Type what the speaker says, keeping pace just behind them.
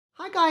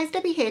guys,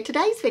 Debbie here.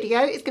 Today's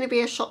video is going to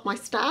be a shop my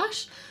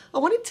stash. I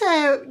wanted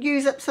to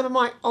use up some of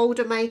my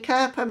older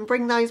makeup and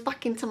bring those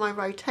back into my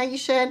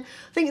rotation.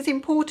 I think it's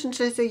important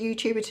as a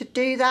YouTuber to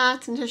do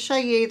that and to show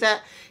you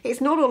that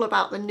it's not all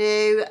about the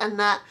new, and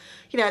that,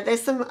 you know,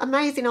 there's some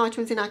amazing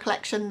items in our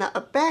collection that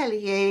are barely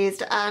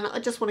used, and I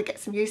just want to get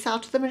some use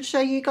out of them and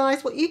show you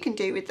guys what you can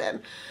do with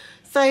them.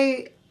 So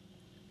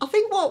I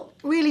think what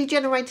really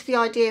generated the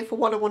idea for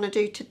what I want to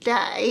do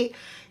today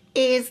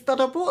is that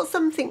I bought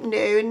something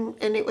new,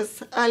 and it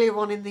was earlier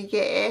on in the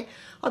year.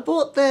 I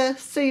bought the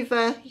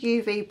Suva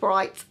UV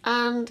Bright,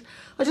 and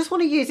I just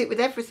want to use it with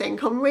everything.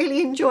 I'm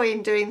really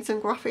enjoying doing some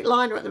graphic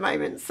liner at the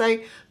moment, so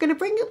I'm going to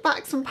bring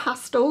back some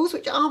pastels,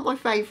 which aren't my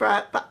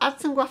favourite, but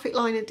add some graphic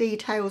liner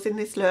details in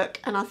this look,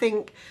 and I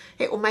think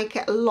it will make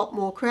it a lot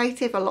more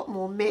creative, a lot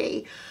more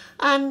me,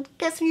 and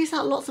get some use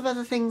out of lots of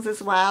other things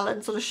as well,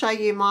 and sort of show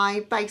you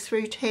my base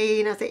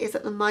routine as it is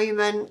at the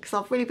moment, because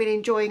I've really been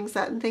enjoying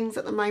certain things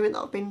at the moment that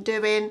I've been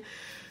doing.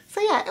 So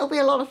yeah, it'll be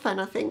a lot of fun,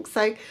 I think.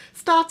 So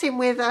starting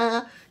with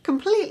a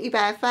completely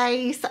bare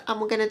face,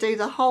 and we're going to do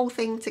the whole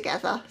thing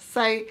together.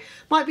 So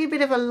might be a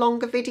bit of a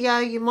longer video.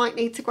 You might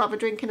need to grab a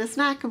drink and a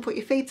snack and put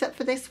your feet up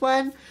for this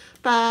one,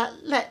 but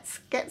let's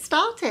get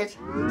started.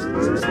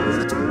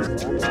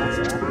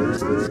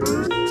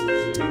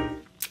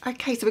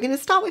 Okay, so we're going to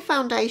start with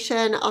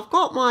foundation. I've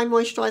got my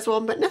moisturiser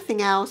on, but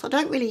nothing else. I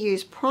don't really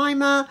use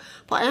primer,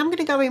 but I am going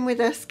to go in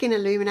with a Skin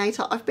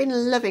Illuminator. I've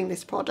been loving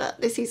this product.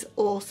 This is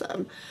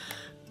awesome.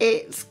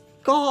 It's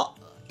got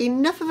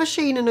enough of a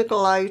sheen and a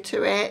glow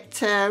to it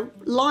to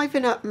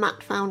liven up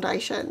matte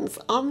foundations.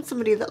 I'm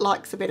somebody that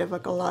likes a bit of a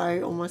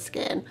glow on my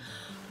skin.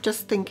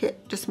 Just think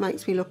it just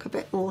makes me look a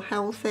bit more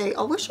healthy.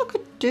 I wish I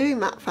could do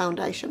matte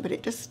foundation, but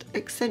it just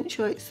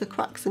accentuates the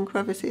cracks and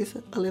crevices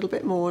a little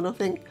bit more, and I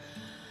think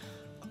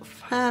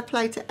fair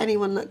play to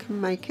anyone that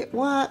can make it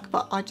work,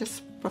 but I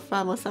just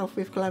prefer myself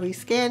with glowy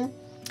skin,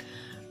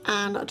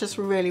 and I just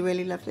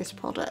really love this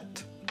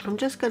product. I'm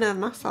just going to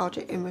massage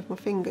it in with my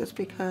fingers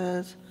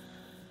because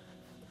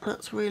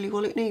that's really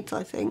all it needs,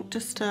 I think.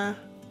 Just to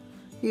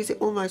use it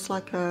almost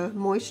like a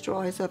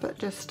moisturiser, but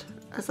just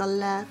as a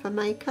layer for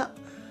makeup,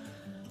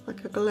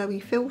 like a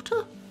glowy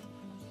filter.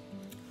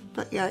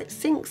 But yeah, it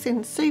sinks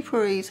in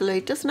super easily.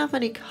 It doesn't have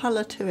any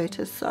colour to it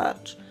as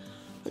such.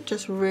 It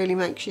just really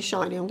makes you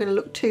shiny. I'm going to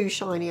look too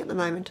shiny at the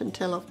moment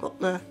until I've got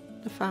the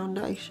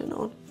foundation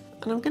on.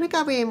 And I'm going to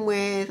go in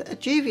with a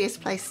Juvia's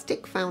Place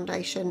Stick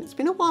Foundation. It's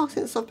been a while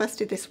since I've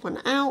busted this one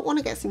out. Want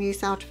to get some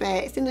use out of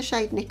it. It's in the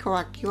shade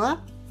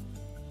Nicaragua.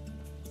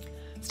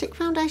 Stick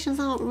foundations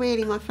aren't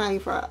really my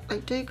favourite. They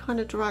do kind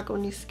of drag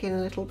on your skin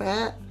a little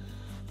bit.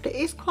 But it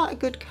is quite a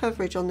good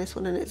coverage on this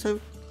one, and it's a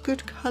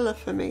good colour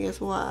for me as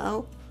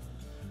well.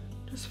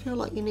 Just feel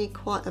like you need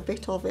quite a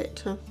bit of it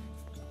to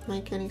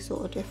make any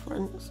sort of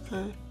difference.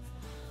 So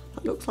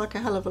that looks like a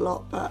hell of a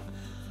lot, but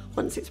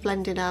once it's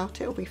blended out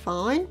it'll be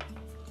fine.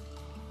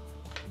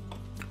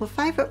 My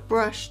favourite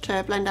brush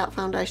to blend out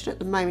foundation at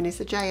the moment is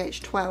the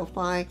JH12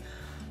 by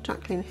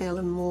Jaclyn Hill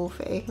and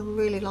Morphe. I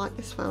really like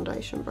this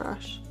foundation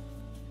brush.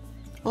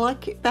 I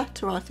like it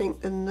better, I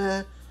think, than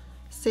the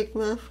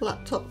Sigma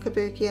Flat Top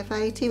Kabuki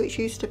F80, which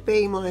used to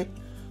be my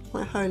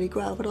holy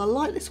grail, but I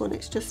like this one.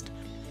 It's just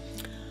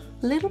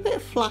a little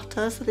bit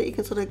flatter so that you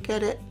can sort of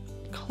get it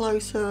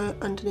closer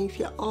underneath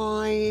your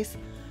eyes.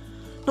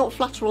 Not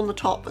flatter on the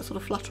top, but sort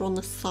of flatter on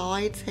the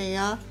sides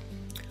here.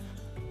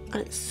 And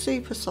it's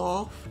super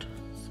soft.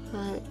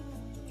 So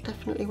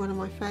definitely one of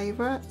my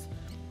favourites.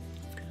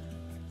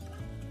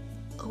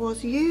 I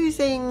was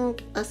using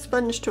a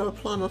sponge to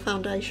apply my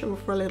foundation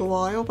for a little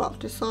while, but I've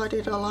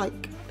decided I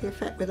like the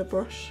effect with a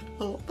brush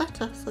a lot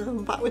better, so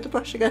I'm back with the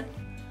brush again.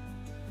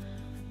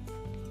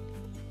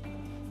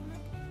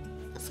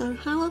 So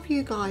how have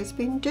you guys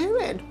been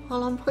doing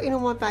while I'm putting all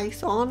my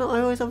base on?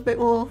 I always have a bit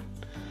more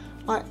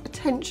like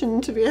attention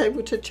to be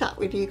able to chat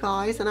with you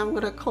guys, and I'm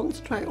going to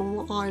concentrate on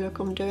what eye look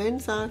I'm doing,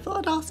 so I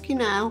thought I'd ask you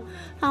now,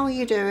 how are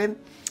you doing?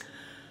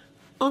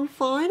 I'm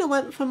fine. I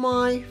went for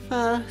my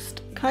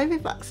first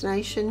COVID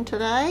vaccination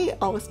today.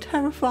 I was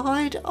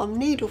terrified. I'm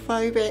needle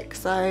phobic,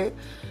 so it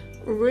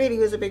really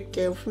was a big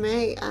deal for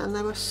me, and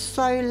they were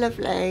so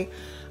lovely.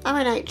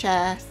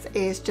 NHS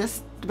is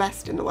just the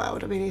best in the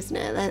world, I mean, isn't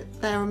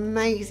it? They're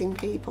amazing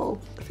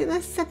people. I think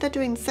they said they're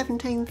doing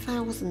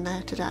 17,000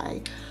 there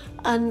today.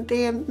 And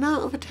the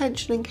amount of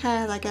attention and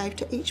care they gave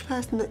to each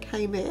person that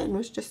came in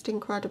was just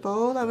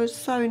incredible. They were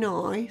so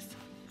nice.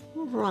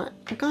 Right,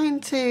 I'm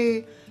going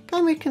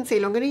with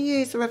concealer. I'm going to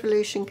use the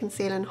Revolution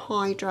Conceal and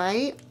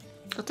Hydrate.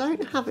 I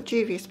don't have a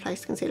Juvia's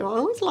Place concealer. I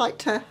always like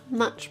to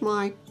match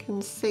my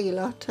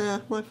concealer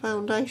to my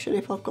foundation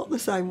if I've got the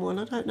same one.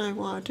 I don't know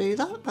why I do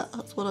that, but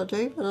that's what I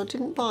do, but I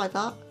didn't buy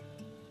that.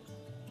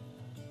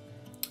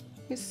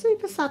 It's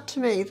super sad to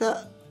me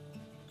that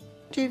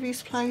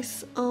Juvia's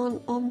Place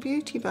aren't on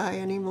Beauty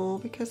Bay anymore,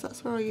 because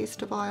that's where I used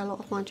to buy a lot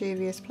of my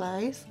Juvia's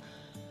Place,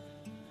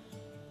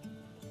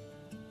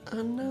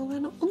 and now they're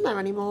not on there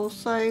anymore,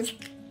 so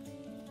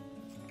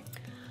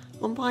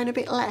I'm buying a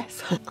bit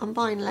less. I'm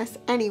buying less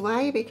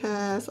anyway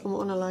because I'm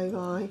on a low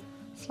buy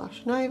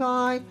 / no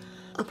buy.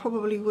 I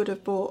probably would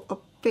have bought a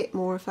bit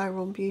more if they were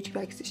on Beauty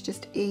Bay because it's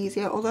just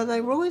easier, although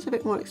they were always a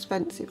bit more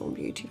expensive on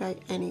Beauty Bay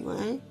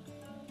anyway.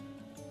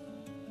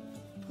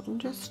 But I'm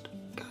just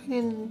going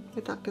in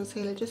with that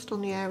concealer just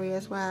on the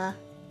areas where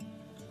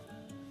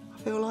I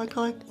feel like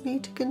I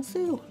need to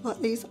conceal,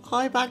 like these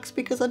eye bags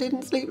because I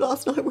didn't sleep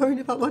last night worrying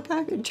about my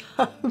COVID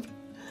jab.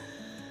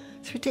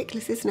 It's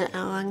ridiculous, isn't it,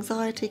 how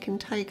anxiety can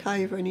take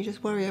over and you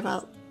just worry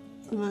about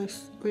the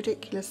most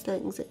ridiculous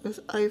things. It was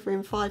over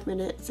in 5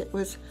 minutes. It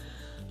was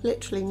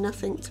literally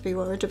nothing to be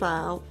worried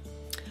about.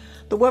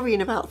 The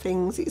worrying about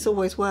things is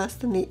always worse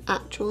than the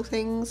actual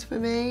things for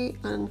me,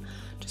 and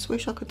just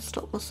wish I could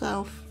stop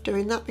myself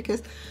doing that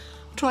because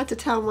I tried to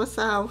tell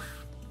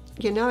myself,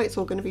 you know, it's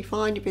all going to be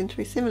fine, you've been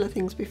through similar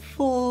things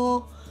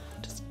before.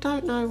 Just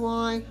don't know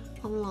why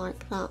I'm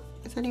like that.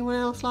 Is anyone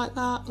else like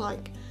that?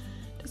 Like,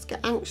 just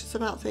get anxious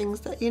about things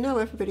that you know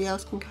everybody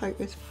else can cope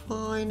with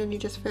fine, and you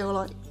just feel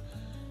like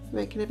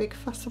making a big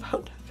fuss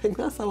about nothing.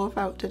 That's how I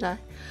felt today,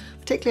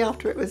 particularly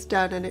after it was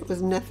done and it was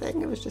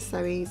nothing. It was just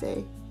so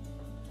easy.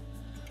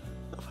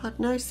 I've had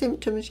no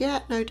symptoms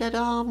yet, no dead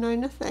arm, no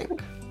nothing.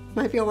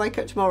 Maybe I'll wake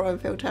up tomorrow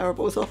and feel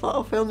terrible, so I thought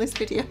I'll film this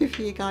video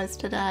for you guys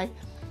today.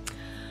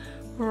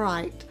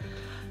 Right,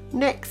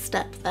 next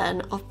step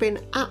then. I've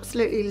been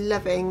absolutely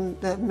loving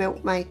the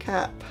Milk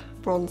Makeup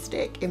bronze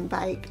stick in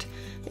Baked.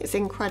 It's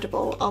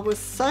incredible. I was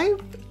so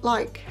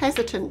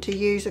hesitant to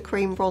use a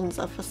cream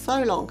bronzer for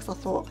so long because I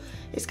thought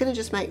it's going to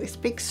just make this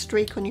big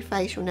streak on your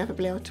face you'll never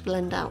be able to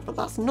blend out, but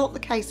that's not the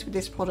case with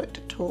this product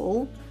at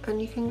all.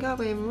 And you can go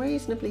in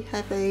reasonably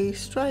heavy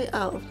straight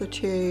out of the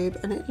tube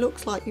and it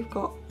looks like you've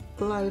got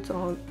loads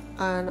on,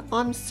 and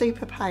I'm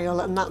super pale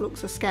and that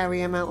looks a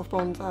scary amount of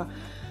bronzer,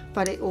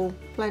 but it will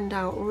blend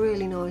out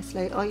really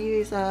nicely. I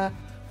use a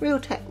Real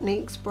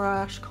Techniques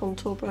brush,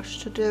 contour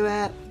brush to do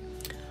it,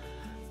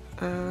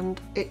 and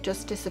it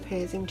just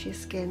disappears into your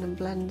skin and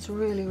blends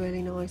really,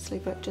 really nicely,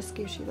 but just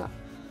gives you that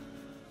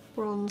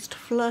bronzed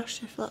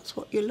flush if that's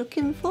what you're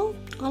looking for.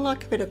 I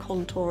like a bit of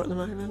contour at the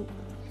moment,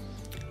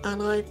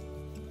 and I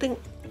think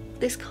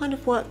this kind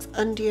of works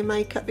under your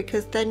makeup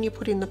because then you're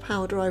putting the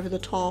powder over the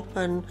top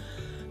and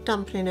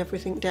dampening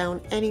everything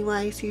down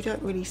anyway, so you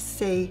don't really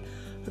see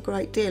a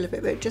great deal of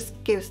it, but it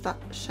just gives that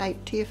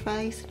shape to your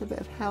face and a bit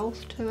of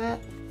health to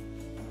it.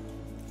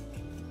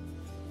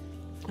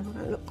 And I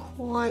don't look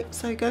quite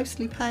so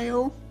ghostly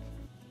pale.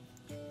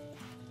 You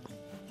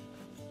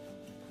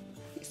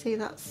see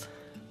that's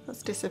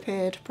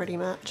disappeared pretty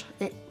much.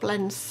 It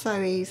blends so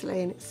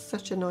easily and it's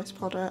such a nice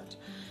product.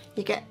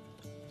 You get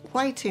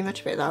way too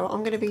much of it though. I'm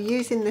going to be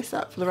using this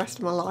up for the rest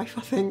of my life,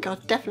 I think. I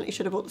definitely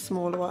should have bought the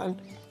smaller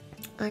one.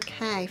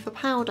 Okay, for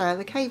powder,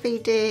 the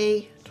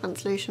KVD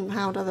translucent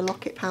powder, the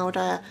LockIt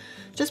powder,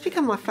 just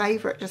become my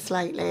favourite just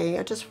lately.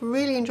 I just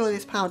really enjoy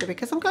this powder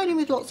because I'm going in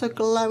with lots of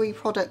glowy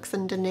products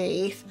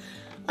underneath.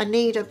 I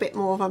need a bit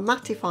more of a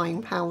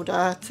mattifying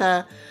powder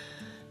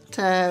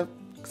to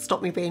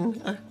stop me being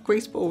a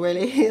grease ball,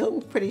 really.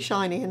 I'm pretty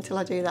shiny until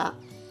I do that.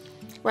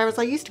 Whereas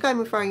I used to go in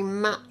with very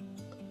matte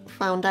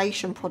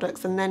foundation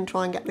products and then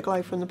try and get the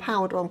glow from the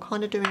powder. I'm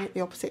kind of doing it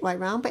the opposite way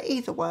around, but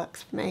either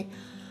works for me.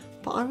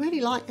 But I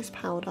really like this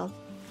powder.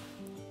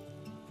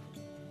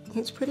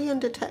 It's pretty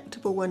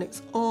undetectable when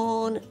it's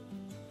on.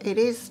 It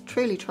is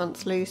truly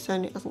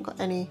translucent. It hasn't got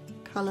any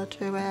colour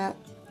to it.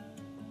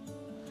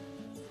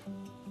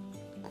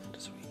 I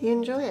just really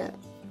enjoy it.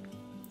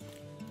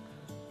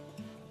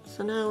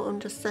 So now I'm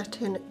just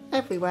setting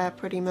everywhere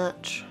pretty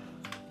much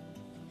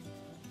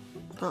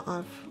that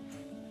I've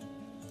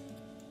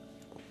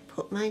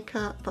put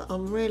makeup, but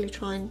I'm really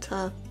trying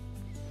to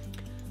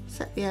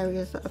set the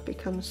areas that have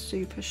become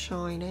super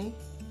shiny.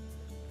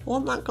 I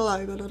want that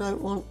glow, but I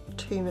don't want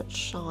too much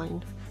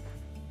shine.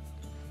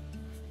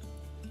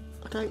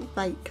 I don't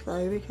bake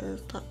though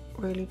because that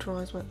really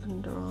dries my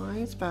under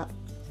eyes, but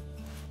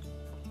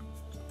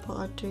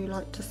I do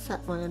like to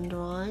set my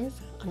under eyes,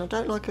 and I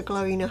don't like a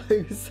glowy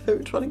nose, so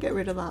I'm trying to get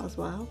rid of that as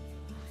well.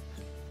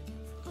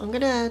 I'm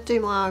going to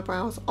do my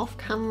eyebrows off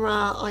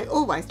camera. I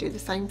always do the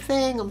same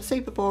thing. I'm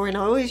super boring.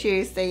 I always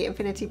use the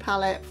Infinity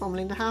palette from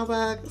Linda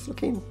Hallberg. It's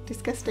looking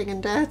disgusting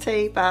and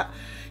dirty, but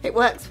it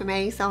works for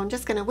me. So I'm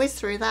just going to whiz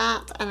through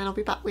that and then I'll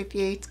be back with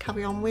you to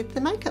carry on with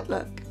the makeup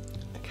look.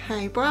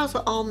 Okay, brows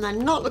are on. They're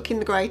not looking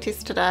the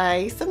greatest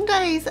today. Some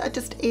days are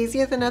just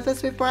easier than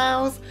others with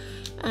brows,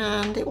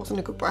 and it wasn't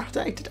a good brow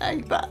day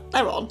today, but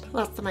they're on.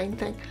 That's the main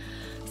thing.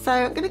 So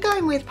I'm going to go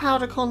in with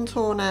powder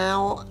contour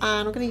now,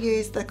 and I'm going to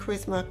use the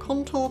Charisma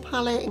contour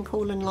palette in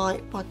Cool and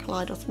Light by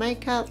Kaleidos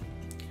Makeup.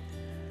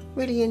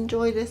 Really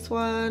enjoy this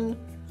one,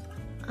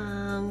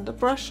 and the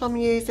brush I'm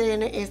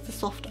using is the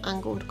Soft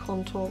Angled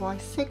Contour by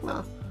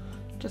Sigma.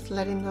 Just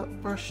letting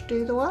that brush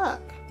do the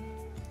work.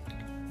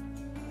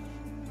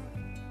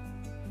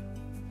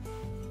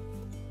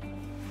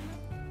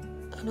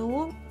 And I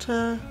want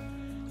to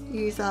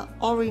use that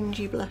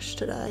orangey blush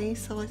today,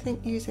 so I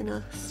think using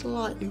a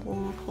slightly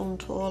warmer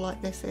contour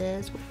like this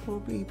is will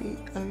probably be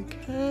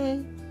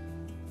okay.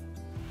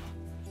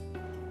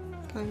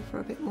 Going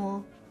for a bit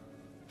more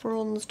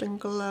bronzed and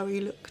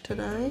glowy look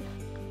today.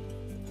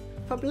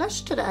 For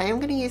blush today, I'm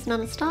going to use an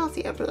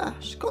Anastasia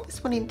blush. Got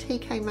this one in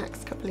TK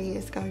Maxx a couple of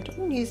years ago. I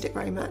haven't used it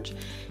very much.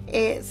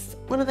 It's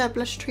one of their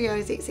blush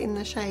trios. It's in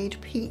the shade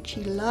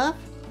Peachy Love.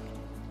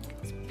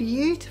 It's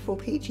beautiful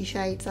peachy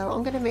shade, so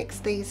I'm going to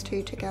mix these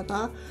two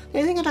together. The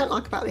only thing I don't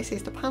like about this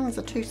is the pans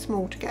are too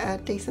small to get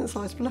a decent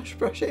sized blush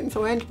brush in,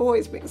 so I end up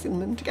always mixing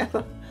them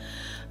together.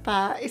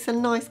 But it's a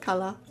nice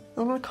colour.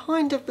 I'm going to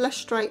kind of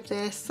blush drape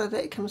this so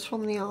that it comes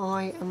from the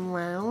eye and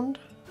round.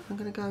 I'm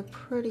going to go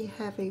pretty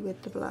heavy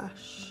with the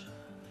blush.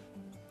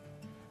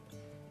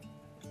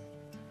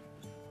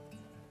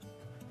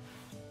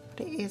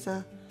 But it is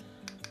a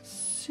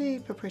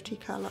super pretty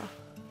colour,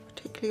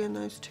 particularly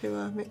when those two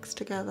are mixed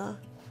together.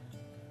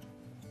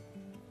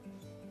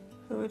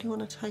 I really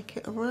want to take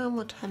it around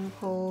my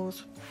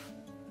temples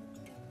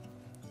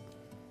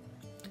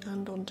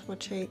and onto my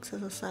cheeks,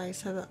 as I say,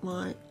 so that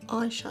my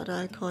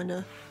eyeshadow kind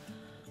of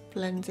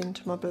blends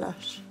into my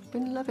blush. I've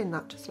been loving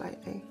that just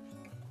lately.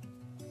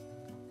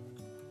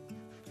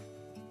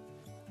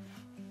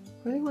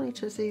 Really wanted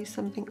to do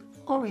something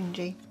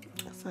orangey,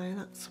 so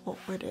that's what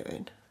we're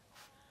doing.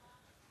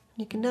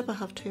 You can never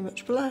have too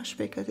much blush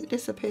because it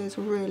disappears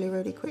really,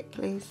 really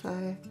quickly,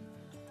 so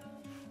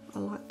I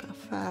like a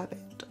fair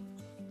bit.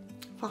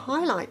 For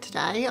highlight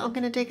today, I'm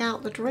going to dig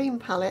out the Dream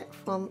palette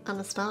from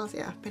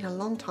Anastasia. It's been a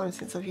long time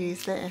since I've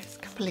used this, a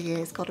couple of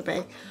years, gotta be.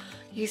 I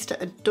used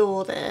to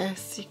adore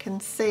this, you can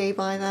see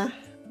by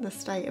the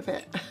state of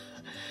it.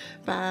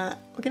 But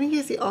we're going to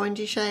use the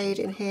orangey shade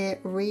in here,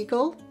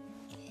 Regal.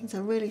 It's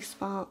a really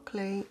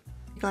sparkly,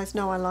 you guys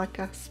know I like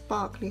a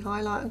sparkly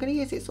highlight. I'm going to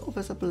use it sort of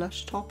as a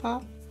blush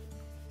topper.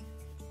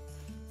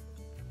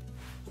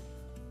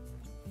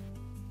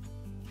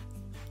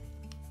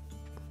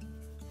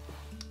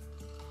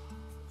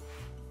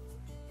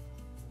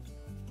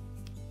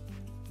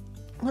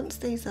 Once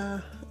these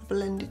are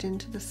blended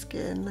into the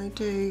skin, they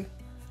do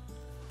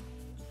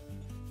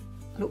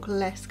look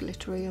less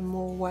glittery and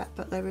more wet,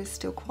 but there is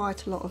still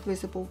quite a lot of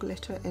visible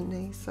glitter in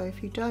these. So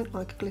if you don't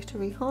like a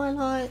glittery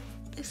highlight,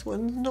 this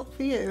one's not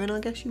for you, and I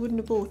guess you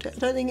wouldn't have bought it. I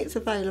don't think it's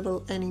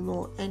available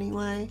anymore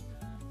anyway,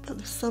 but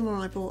the summer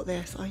I bought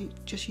this, I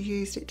just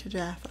used it to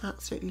death. I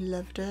absolutely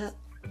loved it.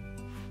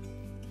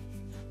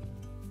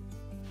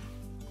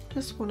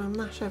 Just want to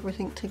mash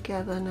everything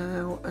together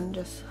now and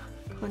just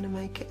kind of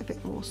make it a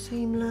bit more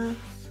seamless.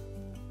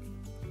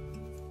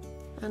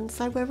 And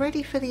so we're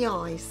ready for the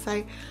eyes. So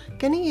I'm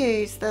going to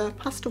use the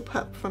Pastel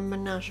Pup from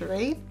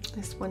Menagerie,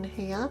 this one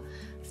here.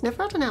 It's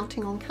never had an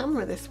outing on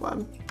camera, this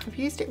one. I've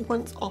used it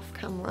once off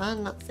camera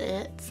and that's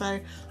it. So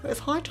it was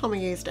high time I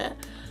used it.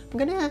 I'm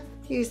going to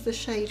use the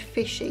shade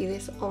Fishy,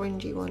 this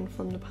orangey one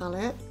from the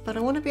palette, but I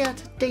want to be able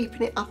to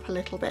deepen it up a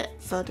little bit.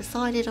 So I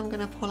decided I'm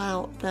going to pull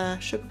out the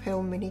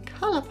Sugarpill Mini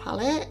Colour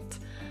palette,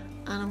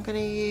 and I'm going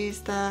to use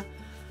the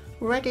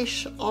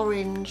reddish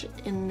orange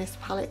in this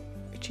palette,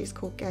 which is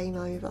called Game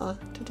Over,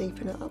 to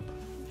deepen it up.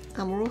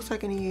 And we're also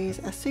going to use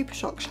a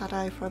Supershock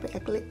shadow for a bit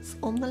of glitz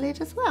on the lid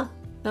as well.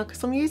 Now,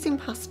 because I'm using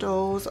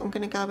pastels, I'm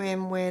going to go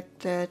in with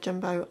the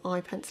Jumbo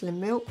Eye Pencil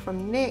in Milk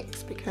from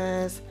NYX,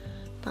 because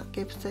that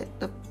gives it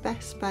the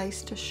best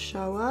base to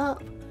show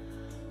up.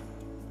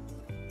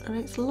 And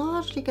it's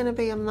largely going to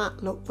be a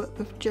matte look, but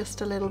with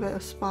just a little bit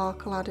of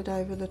sparkle added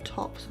over the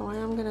top. So I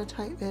am going to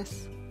take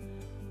this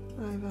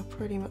over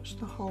pretty much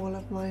the whole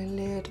of my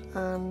lid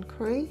and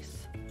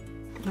crease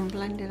and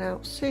blend it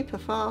out super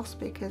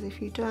fast, because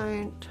if you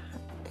don't,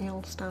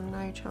 you'll stand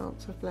no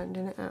chance of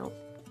blending it out.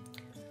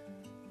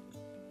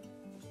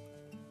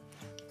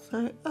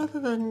 So other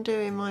than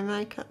doing my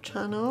makeup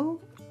channel,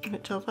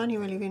 which I've only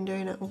really been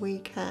doing at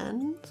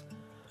weekends,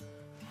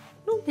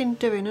 not been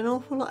doing an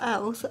awful lot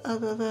else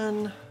other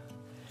than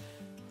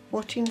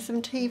watching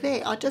some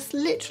TV. I just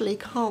literally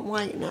can't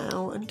wait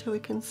now until we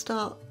can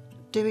start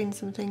doing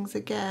some things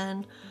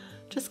again.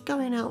 Just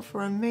going out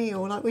for a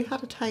meal, like we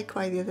had a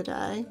takeaway the other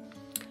day.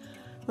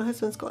 My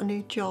husband's got a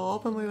new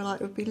job and we were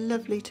like, it would be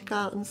lovely to go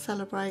out and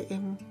celebrate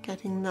him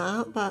getting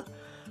that, but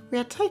we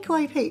had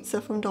takeaway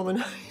pizza from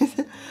Domino's,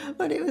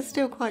 but it was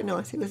still quite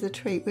nice. It was a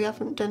treat. We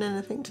haven't done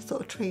anything to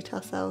sort of treat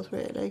ourselves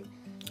really,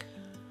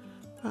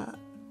 but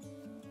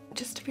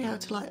just to be able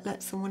to like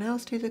let someone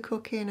else do the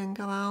cooking and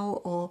go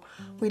out. Or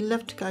we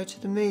love to go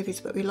to the movies,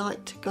 but we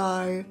like to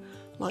go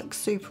like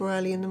super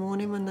early in the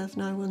morning when there's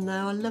no one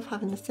there. I love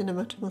having the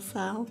cinema to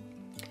myself.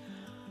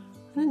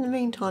 And in the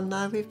meantime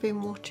though, we've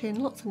been watching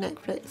lots of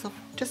Netflix.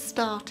 I've just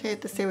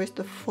started the series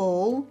The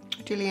Fall,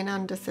 Gillian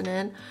Anderson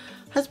in.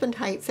 Husband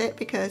hates it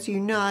because you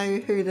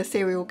know who the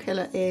serial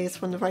killer is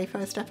from the very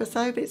first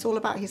episode, but it's all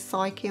about his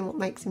psyche and what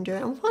makes him do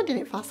it. I'm finding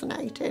it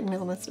fascinating,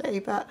 honestly,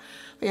 but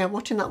yeah, I'm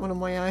watching that one on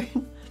my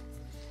own.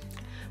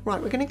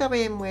 Right, we're going to go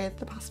in with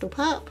the Pastel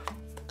Pup,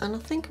 and I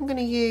think I'm going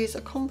to use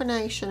a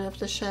combination of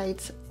the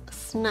shades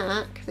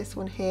Snack, this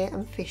one here,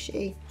 and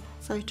Fishy.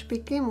 So to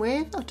begin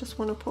with, I just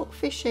want to put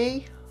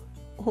Fishy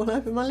all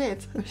over my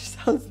lid, which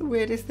sounds the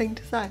weirdest thing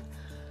to say.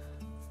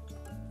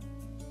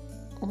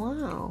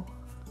 Wow.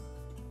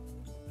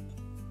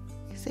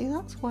 You see,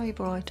 that's way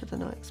brighter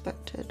than I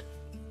expected.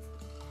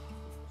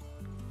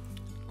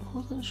 I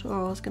wasn't sure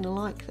I was going to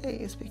like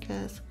these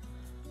because,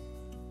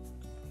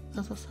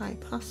 as I say,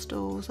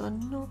 pastels are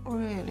not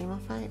really my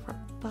favourite,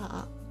 but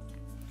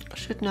I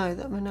should know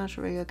that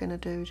Menagerie are going to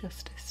do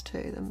justice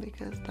to them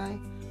because they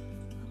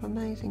have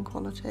amazing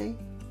quality.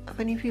 Have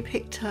any of you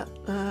picked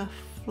up the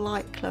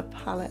Flight Club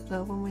palette,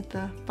 the one with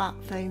the bat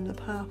theme, the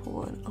purple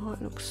one? Oh,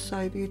 it looks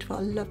so beautiful.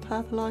 I love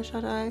purple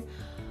eyeshadow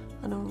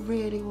and I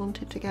really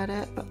wanted to get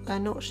it, but they're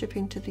not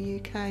shipping to the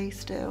UK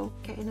still.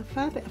 Getting a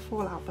fair bit of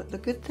fallout, but the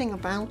good thing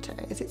about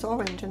it is it's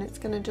orange and it's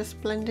going to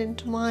just blend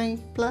into my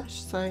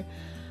blush, so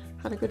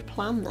had a good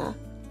plan there.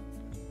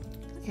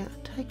 Yeah,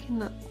 taking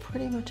that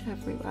pretty much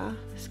everywhere.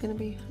 It's going to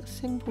be a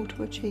simple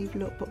to achieve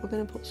look, but we're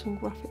going to put some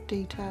graphic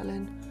detail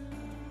in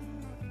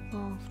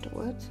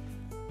afterwards.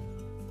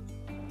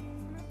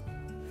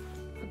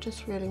 I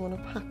just really want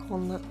to pack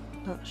on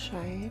that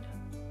shade.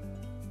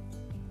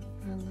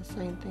 And the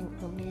same thing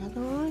on the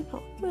other eye.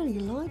 Not really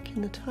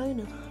liking the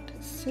tone of that.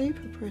 It's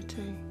super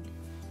pretty.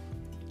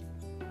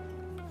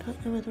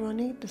 Don't know whether I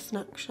need the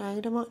snack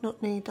shade. I might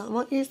not need that. I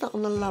might use that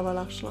on the lower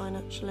lash line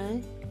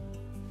actually.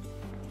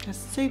 It's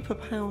super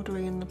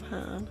powdery in the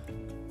pan.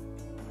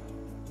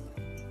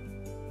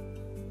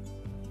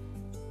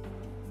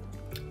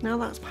 Now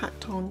that's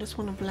packed on, just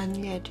want to blend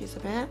the edges a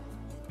bit.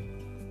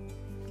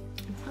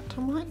 In fact,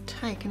 I might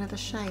take another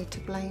shade to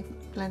blend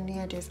the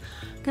edges.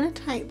 I'm going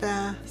to take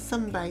the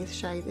Sunbathe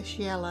shade, this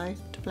yellow,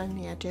 to blend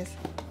the edges.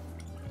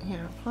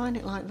 Yeah, applying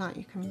it like that,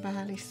 you can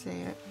barely see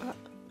it, but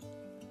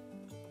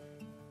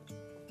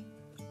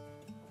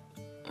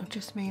it'll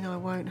just mean I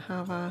won't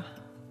have a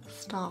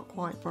stark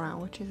white brow,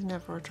 which is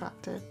never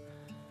attractive.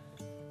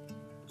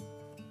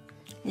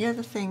 The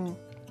other thing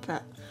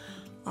that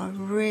I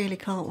really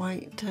can't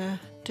wait to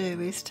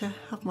do is to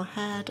have my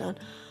hair done.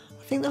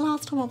 I think the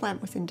last time I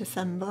went was in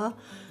December,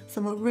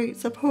 so my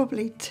roots are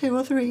probably 2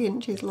 or 3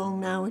 inches long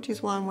now, which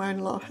is why I'm wearing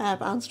a lot of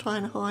hairbands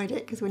trying to hide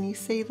it, because when you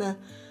see the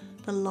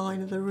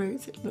line of the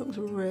roots it looks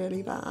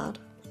really bad.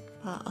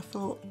 But I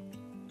thought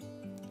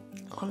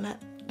I'll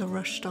let the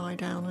rush die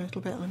down a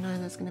little bit. I know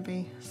there's going to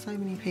be so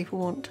many people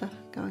want to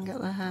go and get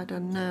their hair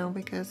done now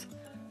because,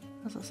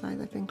 as I say,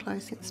 they've been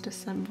closed since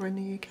December in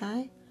the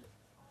UK.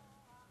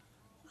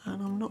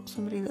 And I'm not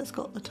somebody that's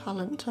got the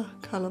talent to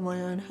colour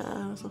my own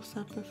hair, as I've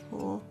said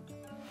before.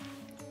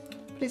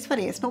 But it's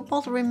funny, it's not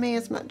bothering me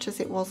as much as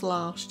it was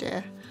last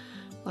year.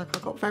 Like, I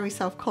got very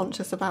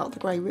self-conscious about the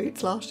grey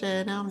roots last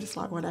year. Now I'm just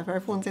like, whatever,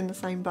 everyone's in the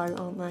same boat,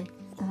 aren't they?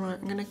 Right,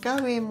 I'm going to go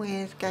in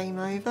with Game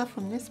Over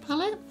from this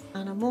palette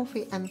and a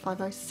Morphe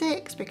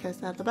M506 because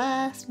they're the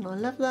best and I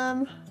love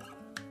them.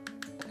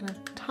 I'm going to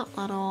tap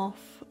that off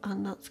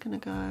and that's going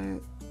to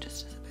go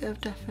just as a bit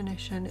of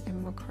definition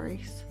in my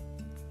crease.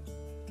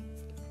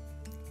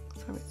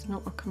 So it's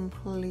not a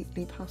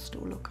completely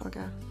pastel look, I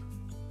guess.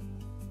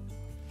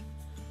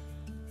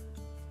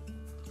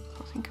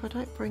 I think if I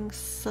don't bring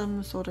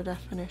some sort of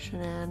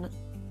definition in,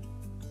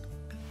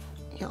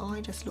 your eye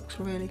just looks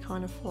really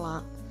kind of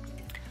flat.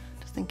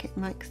 I think it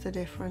makes the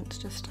difference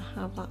just to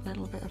have that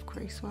little bit of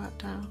crease work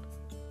down.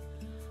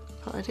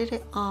 But I did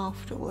it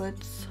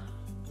afterwards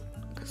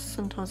because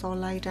sometimes I'll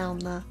lay down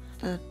the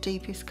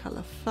deepest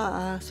colour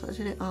first, so I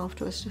did it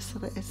afterwards just so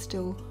that it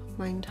still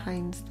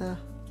maintains the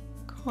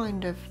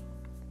kind of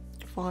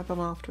vibe I'm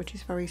after, which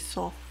is very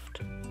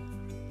soft.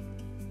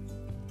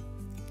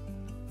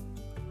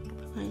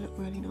 But they look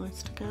really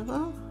nice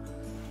together.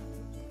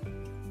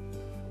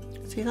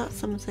 See, that's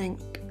something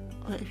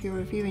that if you're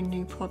reviewing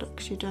new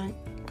products you don't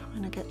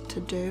kind of get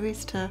to do,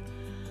 is to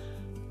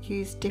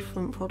use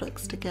different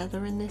products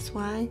together in this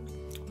way.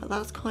 But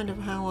that's kind of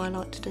how I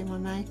like to do my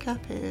makeup,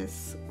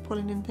 is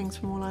pulling in things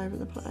from all over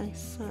the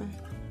place, so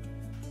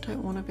I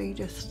don't want to be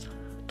just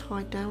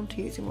tied down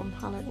to using one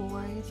palette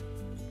always.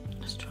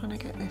 Just trying to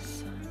get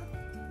this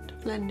to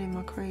blend in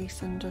my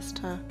crease and just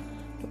to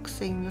look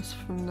seamless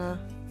from the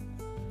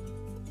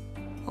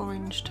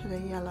orange to the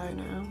yellow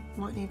now.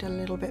 Might need a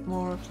little bit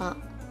more of that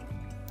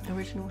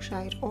original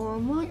shade, or I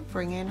might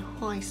bring in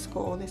High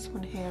Score, this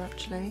one here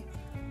actually.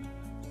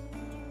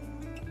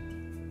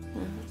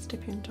 Yeah, let's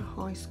dip into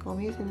High Score.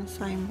 I'm using the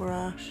same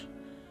brush,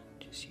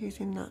 just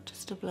using that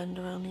just to blend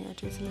around the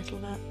edges a little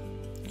bit.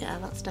 Yeah,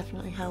 that's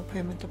definitely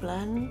helping with the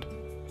blend.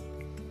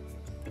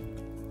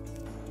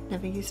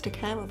 Never used to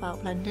care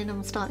about blending.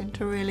 I'm starting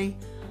to really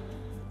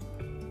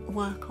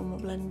work on my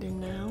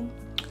blending now.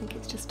 I think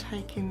it's just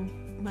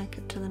taking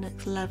makeup to the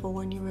next level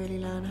when you really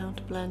learn how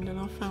to blend, and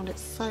I've found it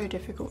so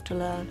difficult to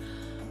learn.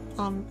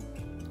 I'm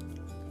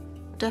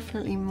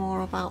definitely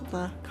more about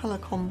the colour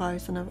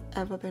combos than I've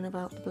ever been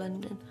about the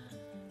blending.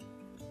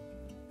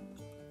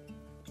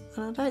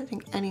 And I don't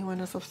think anyone,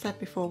 as I've said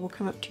before, will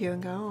come up to you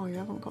and go, oh, you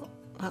haven't got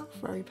that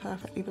very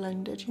perfectly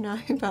blended, you know,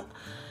 but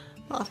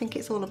I think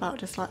it's all about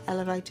just like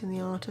elevating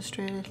the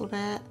artistry a little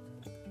bit,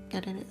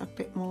 getting it a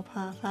bit more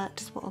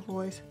perfect. It's what I've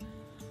always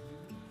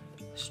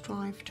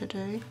strived to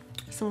do.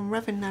 Someone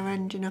revving their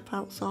engine up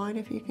outside,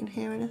 if you can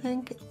hear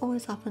anything. It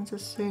always happens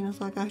as soon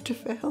as I go to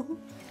film.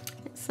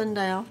 It's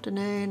Sunday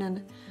afternoon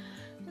and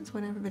it's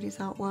when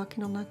everybody's out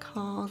working on their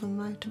cars and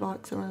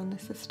motorbikes around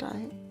this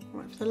estate.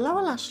 Right, for the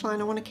lower lash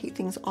line, I want to keep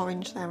things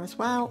orange there as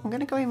well. I'm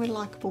going to go in with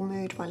Likeable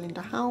Mood by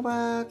Linda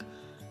Hallberg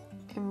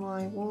in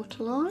my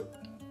waterline.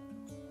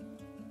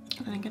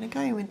 And I'm going to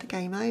go in with the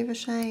Game Over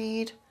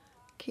shade.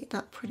 Keep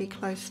that pretty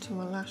close to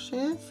my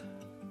lashes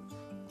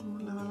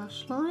on my lower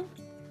lash line.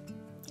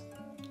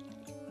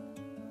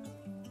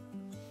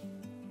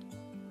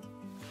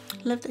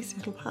 Love this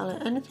little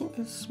palette. Anything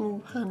with small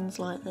pans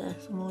like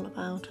this, I'm all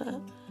about it.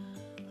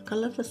 Like, I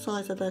love the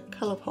size of the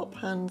Colourpop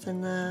pans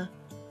in there.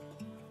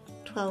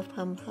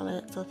 12-pan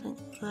palettes, I think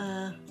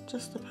they're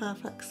just the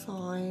perfect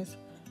size,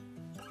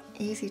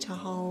 easy to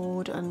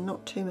hold and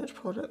not too much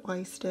product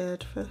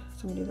wasted for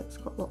somebody that's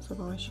got lots of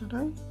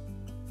eyeshadow.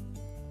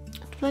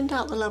 To blend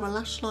out the lower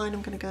lash line,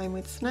 I'm going to go in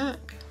with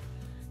Snack.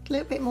 A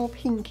little bit more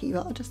pinky,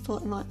 but I just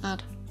thought I might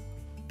add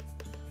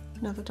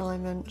another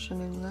dimension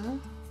in there.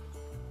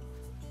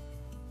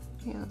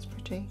 Yeah, that's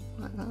pretty,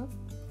 like that.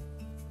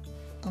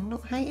 I'm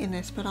not hating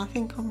this, but I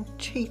think I'm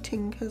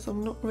cheating because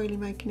I'm not really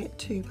making it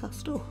too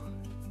pastel.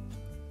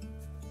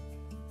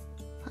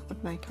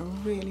 Would make a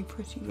really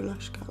pretty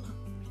blush colour.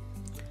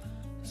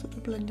 Sort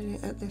of blending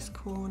it at this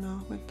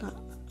corner with that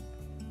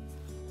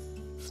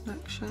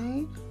Snack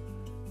shade.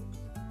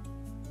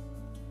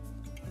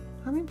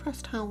 I'm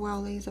impressed how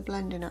well these are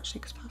blending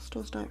actually, because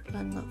pastels don't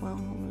blend that well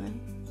normally.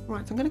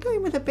 Right, so I'm going to go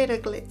in with a bit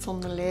of glitz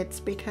on the lids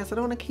because I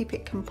don't want to keep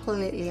it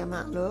completely a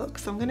matte look.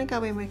 So I'm going to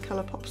go in with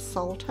Colourpop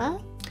Solitaire.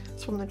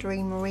 It's from the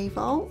Dream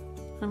Revolt.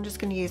 I'm just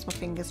going to use my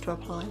fingers to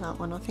apply that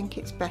one. I think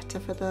it's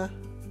better for the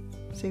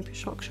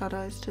Supershock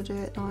shadows to do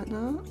it like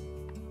that.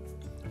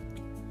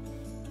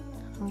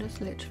 I'm just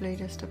literally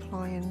just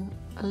applying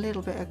a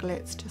little bit of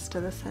glitz just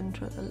to the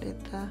centre of the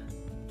lid there.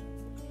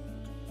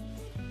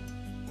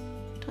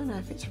 Don't know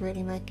if it's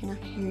really making a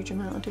huge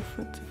amount of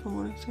difference, if I'm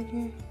honest with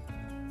you.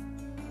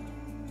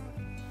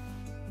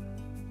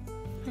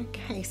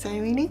 Okay, so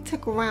we need to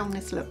ground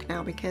this look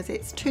now because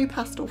it's too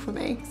pastel for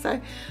me. So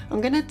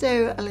I'm going to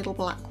do a little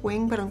black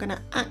wing, but I'm going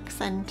to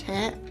accent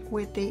it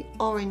with the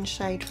orange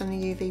shade from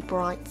the UV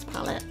Brights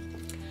palette,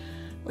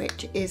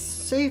 which is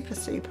super,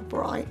 super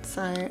bright.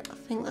 So I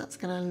think that's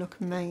going to look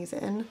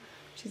amazing,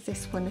 which is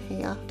this one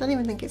here. I don't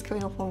even think it's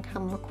coming off on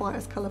camera quite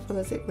as colourful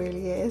as it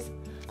really is.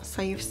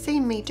 So you've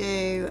seen me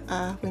do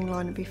a wing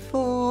liner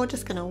before,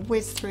 just going to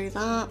whiz through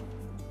that.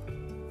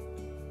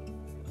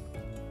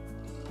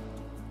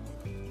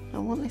 I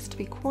want this to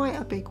be quite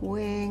a big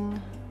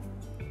wing.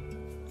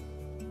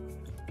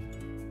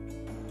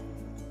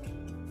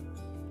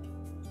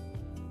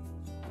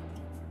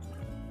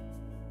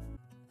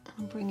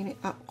 I'm bringing it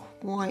up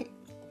quite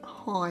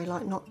high,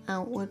 like not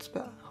outwards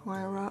but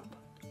higher up.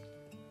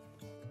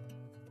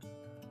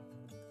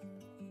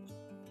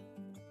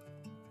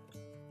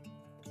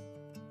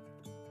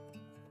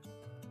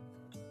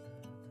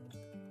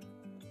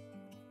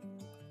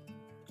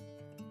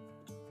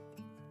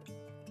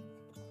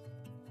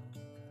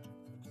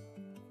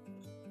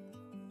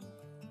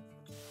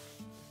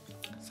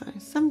 So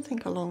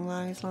something along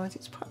those lines.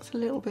 It's perhaps a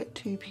little bit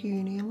too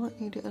puny. I might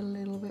need it a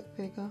little bit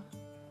bigger.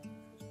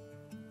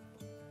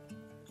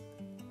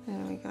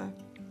 There we go.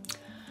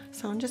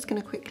 So I'm just going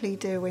to quickly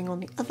do a wing on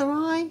the other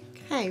eye.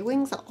 Okay,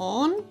 wings are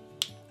on,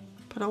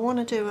 but I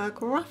want to do a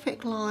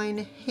graphic line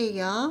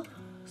here,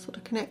 sort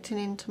of connecting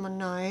into my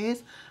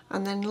nose,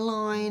 and then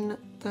line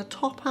the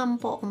top and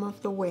bottom of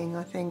the wing,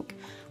 I think,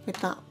 with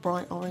that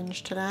bright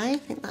orange today. I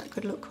think that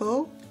could look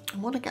cool. I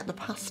want to get the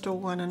pastel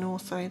one and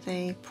also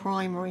the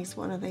primaries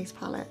one of these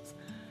palettes.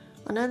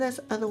 I know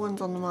there's other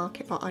ones on the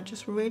market, but I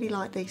just really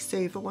like these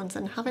Suva ones,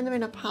 and having them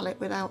in a palette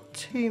without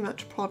too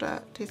much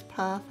product is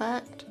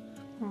perfect.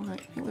 Right,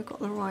 I think we've got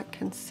the right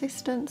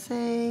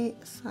consistency,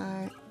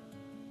 so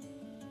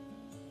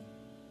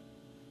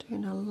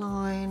doing a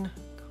line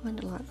kind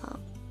of like that.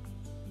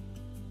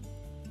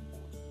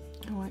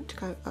 I want it to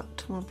go up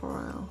to my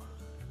brow.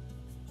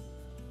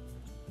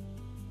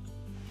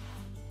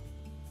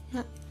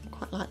 Yep,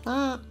 quite like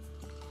that.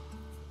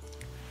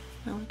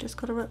 Now we've just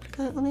got to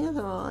replicate on the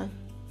other eye.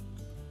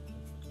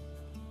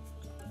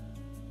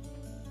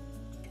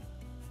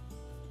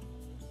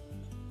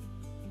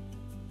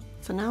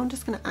 So now I'm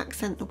just going to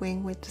accent the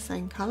wing with the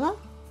same colour.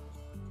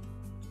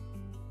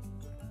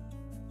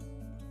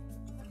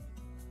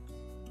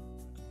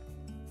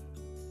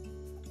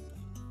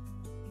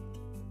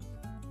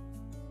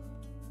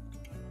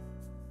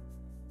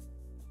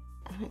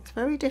 It's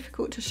very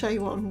difficult to show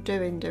you what I'm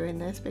doing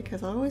this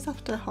because I always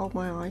have to hold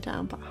my eye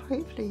down, but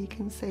hopefully you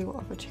can see what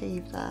I've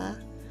achieved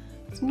there.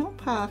 It's not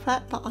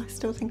perfect, but I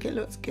still think it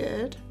looks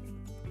good.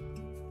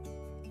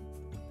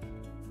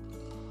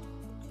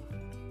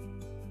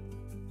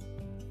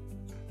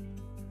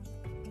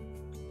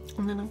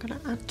 And then I'm going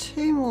to add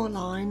 2 more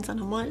lines, and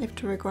I might live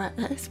to regret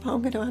this, but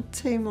I'm going to add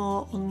 2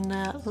 more on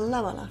the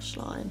lower lash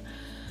line.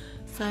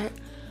 So I'm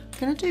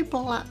going to do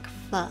black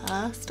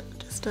first,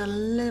 just a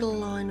little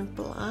line of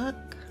black.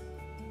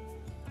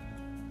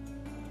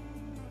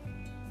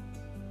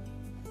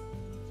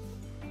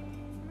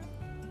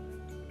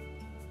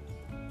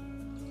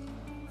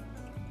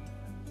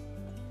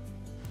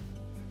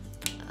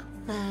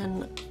 And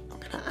then I'm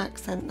going to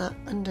accent that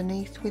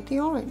underneath with the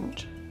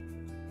orange.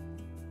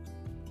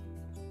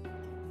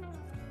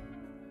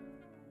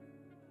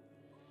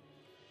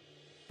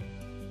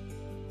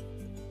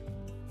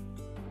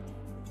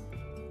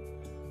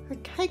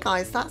 Okay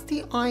guys, that's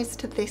the eyes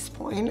to this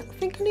point. I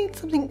think I need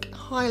something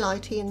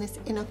highlighty in this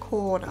inner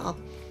corner.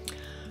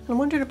 And I'm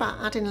wondering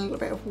about adding a little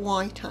bit of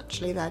white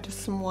actually there,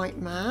 just some white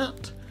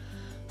matte.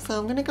 So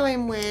I'm going to go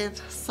in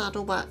with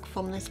Saddleback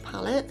from this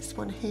palette, this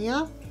one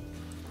here.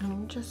 And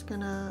I'm just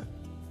going to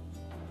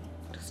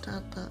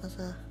add that as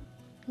a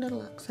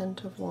little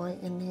accent of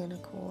white in the inner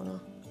corner.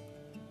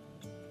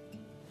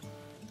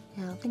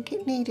 Yeah, I think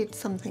it needed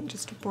something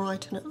just to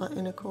brighten up that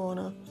inner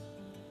corner.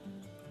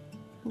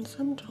 And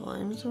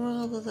sometimes,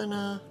 rather than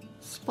a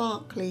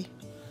sparkly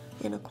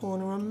inner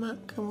corner, a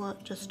matte can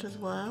work just as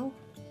well.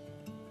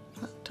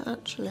 But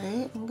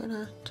actually, I'm going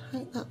to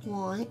take that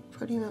white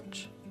pretty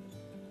much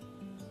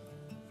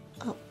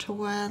up to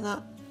where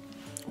that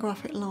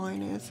graphic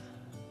line is.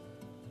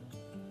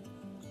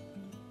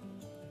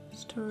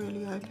 Just to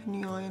really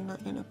open the eye in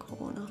that inner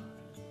corner.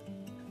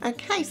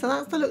 Okay, so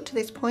that's the look to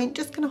this point.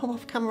 Just going to hop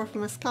off camera for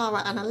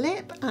mascara and a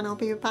lip, and I'll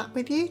be back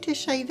with you to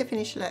show you the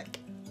finished look.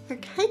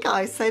 Okay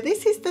guys, so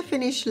this is the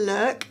finished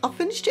look. I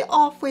finished it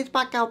off with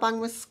Bad Gal Bang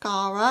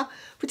mascara,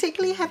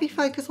 particularly heavy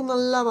focus on the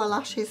lower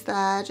lashes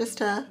there, just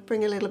to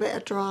bring a little bit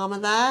of drama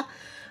there.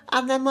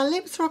 And then my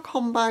lips are a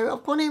combo.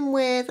 I've gone in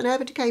with an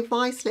Urban Decay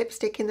Vice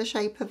lipstick in the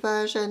shade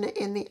Perversion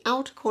in the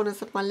outer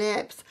corners of my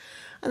lips,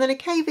 and then a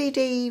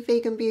KVD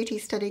Vegan Beauty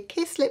Studded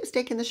Kiss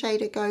lipstick in the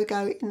shade of Go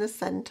Go in the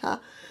centre.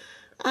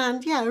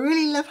 And yeah, I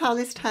really love how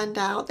this turned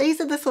out.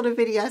 These are the sort of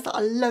videos that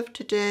I love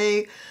to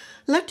do.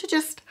 Love to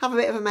just have a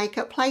bit of a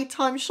makeup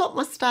playtime, shop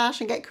my stash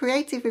and get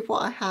creative with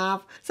what I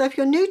have. So if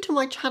you're new to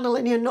my channel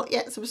and you're not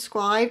yet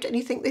subscribed and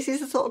you think this is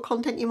the sort of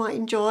content you might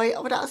enjoy,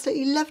 I would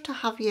absolutely love to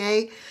have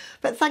you.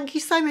 But thank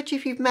you so much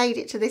if you've made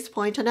it to this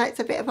point. I know it's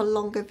a bit of a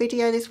longer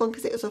video, this one,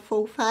 because it was a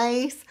full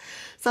face.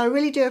 So I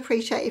really do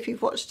appreciate if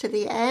you've watched to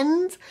the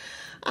end.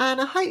 And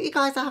I hope you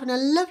guys are having a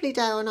lovely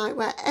day or night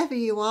wherever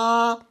you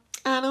are.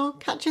 And I'll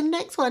catch you in the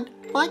next one.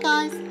 Bye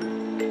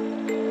guys.